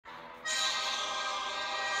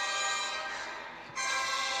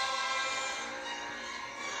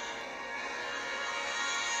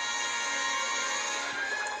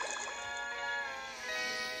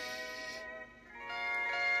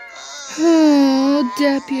Oh,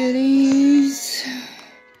 deputies.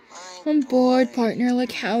 I'm bored, partner.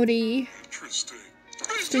 Like, howdy.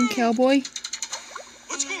 Interesting, cowboy.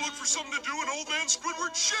 Let's go look for something to do in Old Man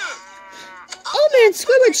Squidward's shed. Old Man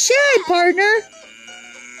Squidward's shed, partner.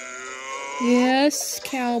 Yes,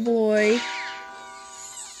 cowboy.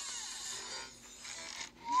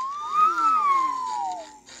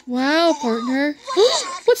 Wow, partner.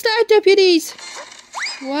 What's that, deputies?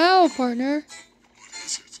 Wow, partner. What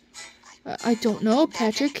is it? I don't know,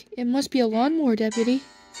 Patrick. It must be a lawnmower, deputy.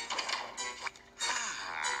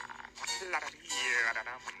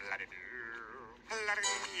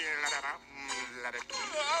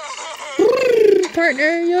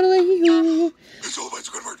 Partner, yodeling. It's Old Man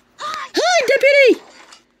Squidward. Hi, deputy!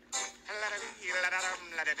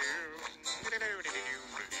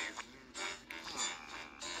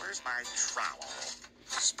 Where's my trowel?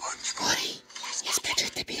 SpongeBob. Woody. Yes,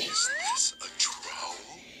 Patrick, deputy. Is this a trowel?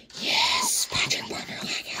 Yes, Patrick, partner.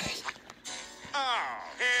 Oh,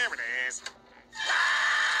 here it is.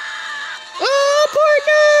 Oh,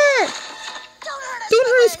 partner! Don't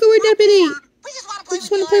hurt us, Squidward, deputy. We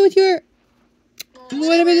just want to play with your...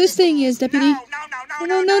 whatever this thing is, deputy.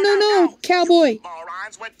 No, cowboy.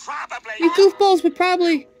 Morons would probably... You goofballs would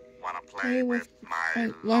probably... want to play with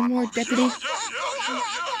my lawnmower, deputy. Yeah,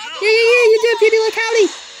 Yeah, you deputy, look, howdy.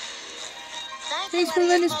 Thanks for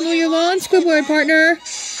letting us mow your lawn, Squidward, partner.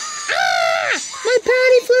 Ah! My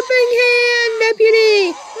patty flipping hand,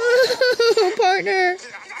 deputy. Oh, partner.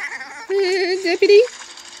 Deputy?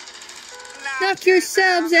 Knock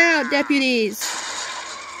yourselves out, deputies.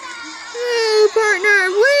 Oh,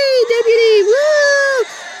 partner. Whee, deputy. Woo!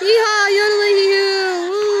 Yeehaw,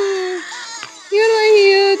 yodeling-hoo. Woo!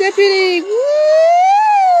 Yodeling-hoo, deputy. Woo!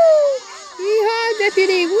 Yeehaw,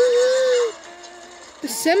 deputy. Woo! The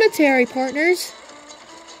cemetery, partners.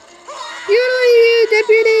 Yodeling-hoo,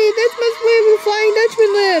 deputy. That's where the Flying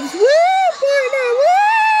Dutchman lives. Woo, partner. Woo!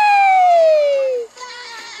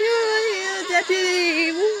 Yodeling-hoo,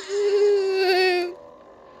 deputy. Woo!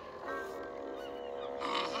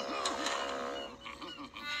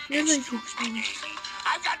 Excuse me, Davy.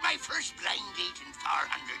 I've got my first blind date in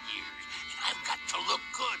 400 years. I've got to look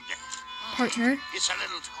good. Partner. It's a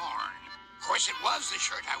little torn. Of course, it was the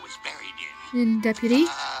shirt I was buried in. And deputy.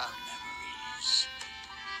 Memories.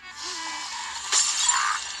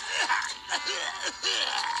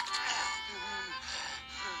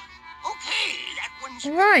 Okay, that one's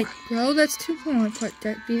Alright, bro, that's too long,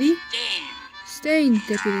 deputy. Stained,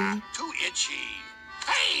 deputy. Too itchy.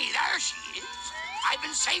 Hey, there she is. I've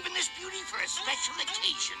been saving this beauty for a special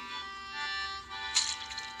occasion.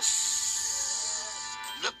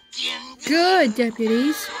 Looking Good,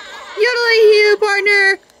 deputies. Yodeling-hoo,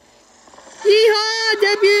 partner. Yeehaw,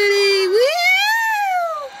 deputy. Woo!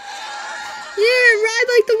 Yeah, ride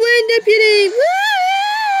like the wind, deputy. Woo!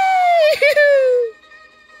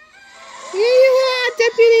 Yeehaw,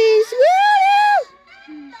 deputies. Woo!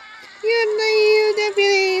 Yodeling-hoo,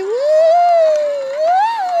 deputy. Woo!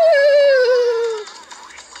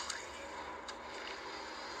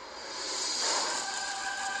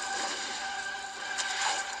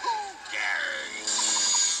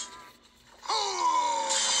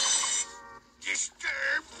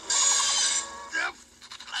 disturb the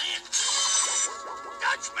Flying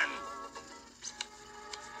Dutchman.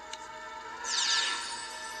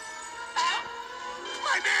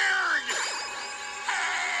 My beard!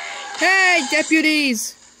 Hey,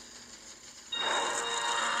 deputies!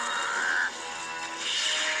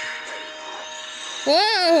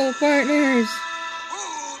 Whoa, partners!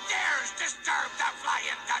 Who dares disturb the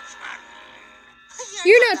Flying Dutchman?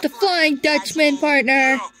 You're not the Flying Dutchman,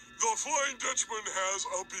 partner. The Flying Dutchman has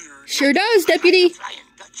a beard. Sure does, deputy. Flying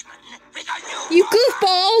Dutchman, because You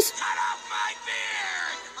goofballs! cut off my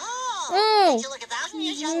beard! Oh, You look 1,000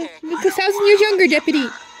 years younger. look 1,000 years younger, deputy.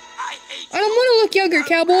 I hate I don't want to look younger,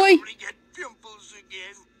 cowboy. you. Get pimples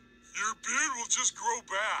again. Your beard will just grow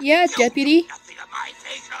back. Yeah, deputy. Nothing of my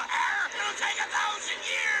facial hair. It'll take 1,000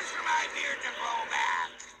 years for my beard to grow back.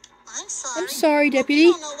 I'm sorry. I'm sorry, deputy.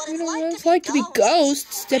 You don't know what We it's don't know like what to it's like to be be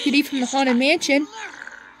ghosts, deputy from the Haunted Mansion.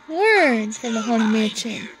 Learn from the Haunted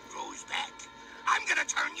Mansion. Beard grows back. I'm gonna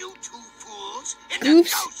turn you two fools into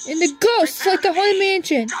Goofs ghosts. into ghosts like the Haunted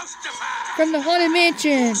Mansion. Ghostified. From the Haunted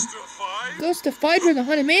Mansion. Justified? Ghostified from the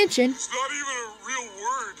Haunted Mansion. It's not even a real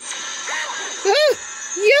word. Oh,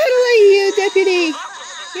 yodeling you, deputy.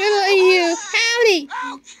 Yodeling you. Howdy.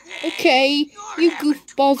 Okay, you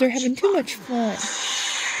goofballs are having too much fun.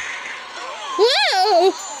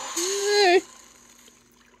 Whoa!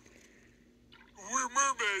 We're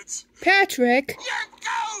mermaids. Patrick. You're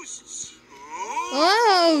ghosts.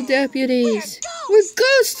 Oh, deputies. We're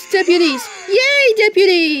ghosts, deputies. Yay,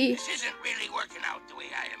 deputy! This isn't really working out the way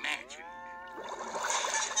I imagined.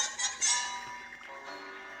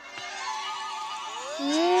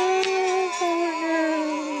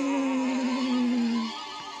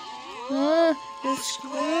 The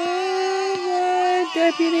Squidward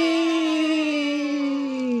deputy!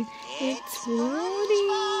 It's Woody!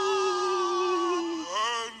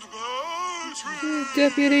 And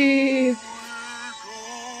Deputy!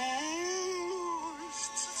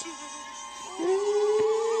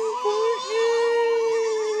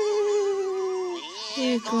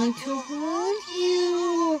 We're going to haunt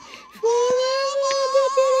you forever,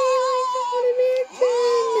 deputy, like the Haunted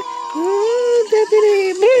Mansion. Oh, deputy!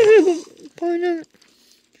 Partner.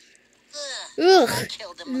 Ugh!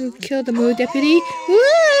 You killed the mood, deputy. Woo,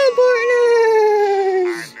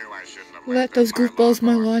 partners! I knew I shouldn't have Let those goofballs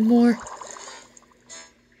mow lawnmower.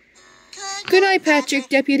 Good night, Patrick,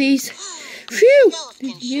 deputies. Phew!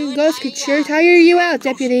 You ghosts could sure tire you out,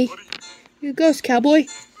 deputy. You ghost cowboy.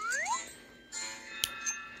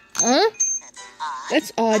 Huh?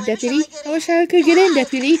 That's odd, deputy. I wish I could get in,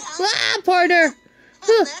 deputy. Ah, partner!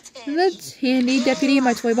 Huh. That's handy, deputy, in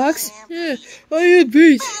my toy box. Yeah, I am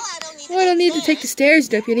beat. Oh, I don't need to take the stairs,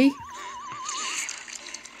 deputy.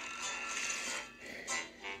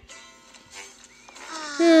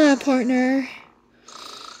 Ah, partner.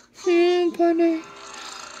 Partner.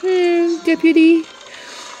 Deputy.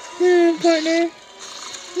 Partner.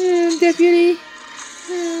 Deputy.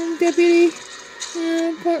 Deputy.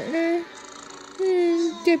 Partner.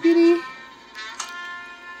 Deputy.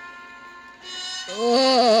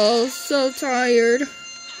 Oh, so tired.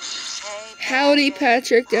 Howdy,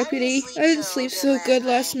 Patrick, deputy. I didn't sleep so good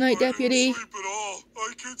last night, deputy. sleep at all.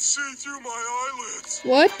 I can see through my eyelids.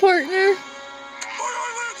 What, partner? My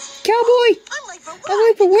eyelids! Cowboy! I'm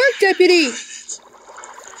late for work, deputy!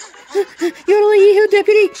 Yodeling yee-hoo,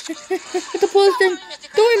 deputy! At the police station.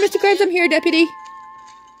 Don't worry, Mr. Krabs, I'm here, deputy.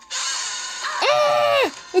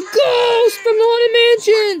 Ah! A ghost from the Haunted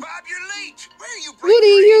Mansion! Bob, you're late. Where are you?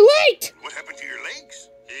 Woody, you're late! What happened to your legs?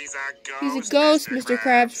 He's a ghost. He's a ghost, Mr.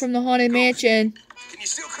 Krabs, from the Haunted Mansion. Can you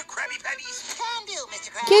still cook Krabby Patties? Can do, Mr.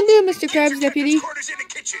 Krabs. Can do, Mr. Krabs, deputy. Quarters in the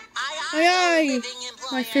kitchen. Aye, aye.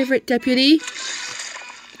 My favorite deputy.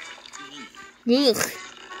 Ugh.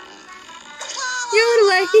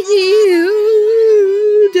 Yodeling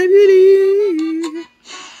yee-hoo, deputy.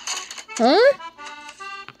 Huh?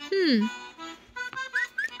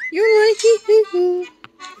 Yodeling yee-hoo.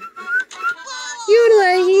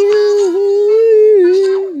 Yodeling yee-hoo.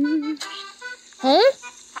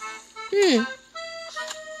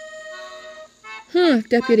 Huh?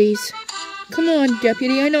 Deputies. Come on,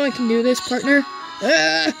 deputy. I know I can do this, partner.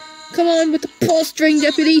 Come on with the pull string,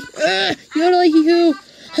 deputy. Yodeling yee-hoo.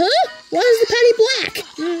 Huh? Why is the patty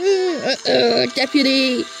black?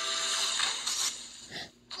 Deputy.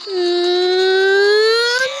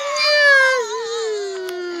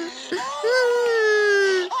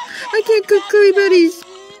 I can't cook curry patties.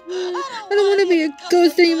 I don't want to be a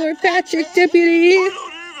ghost anymore, Patrick, deputy. I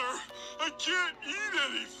don't either. I can't eat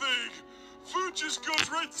anything. Food just goes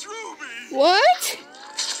right through me. What?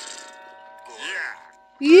 Yeah.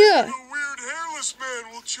 Yeah. The weird hairless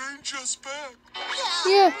man will change us back.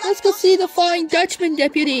 Yeah, let's go see the Flying Dutchman,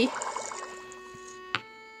 deputy.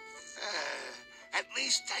 At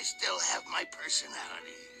least I still have my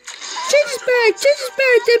personality. Change us back,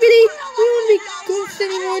 deputy. We don't want to be ghosts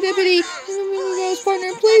anymore, deputy. Ghost,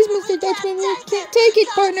 partner, please, Mr. Dutchman. We can't take it,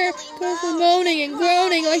 partner. Because we're moaning and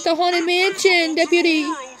groaning like the Haunted Mansion, deputy.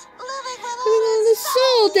 Living on the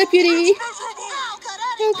soul, deputy.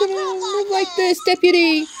 How can I live like this,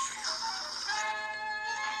 deputy?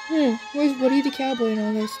 Where's Woody the Cowboy and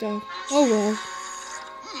all that stuff? Oh, well.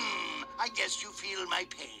 I guess you feel my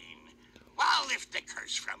pain. Well, I'll lift the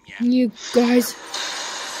curse from you. You guys.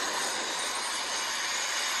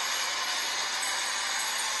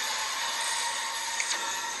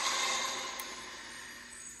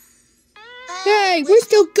 Hey, we're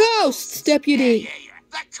still ghosts, deputy.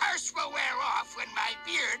 The curse will wear off when my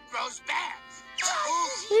beard grows back.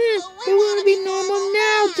 We want to be normal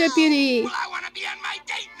now, deputy. Well, I want to be on my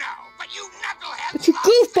date now, but you knuckleheads But you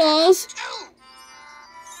goofballs. too.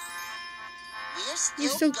 You're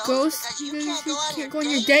still ghosts? because You you can't go on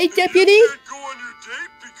your date, deputy? You can't go on your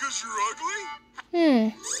date because you're ugly?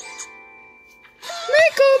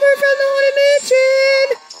 Makeover from the Haunted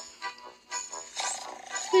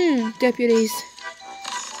Mansion! Deputies.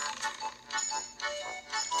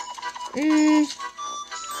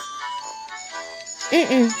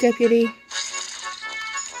 Deputy.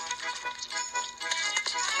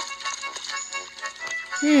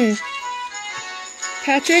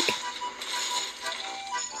 Patrick?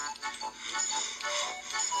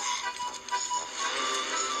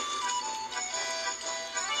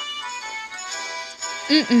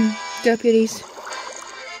 Deputies.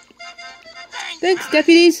 Thanks,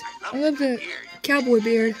 deputies. I love the cowboy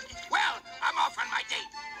beard. Well, I'm off on my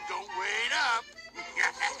date. Don't wait up.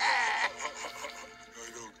 I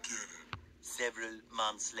don't get it. Several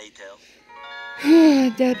months later.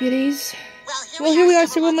 Deputies. Well, here we are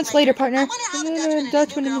several months later, partner. What are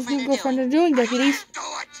Dutchman and his new girlfriend are doing, deputies? Do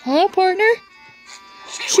it. Huh, partner?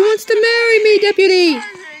 She wants to marry me, deputy! I ain't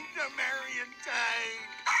the marrying type.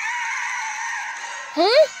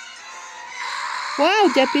 Huh? Wow,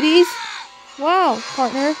 deputies. Wow,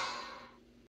 partner.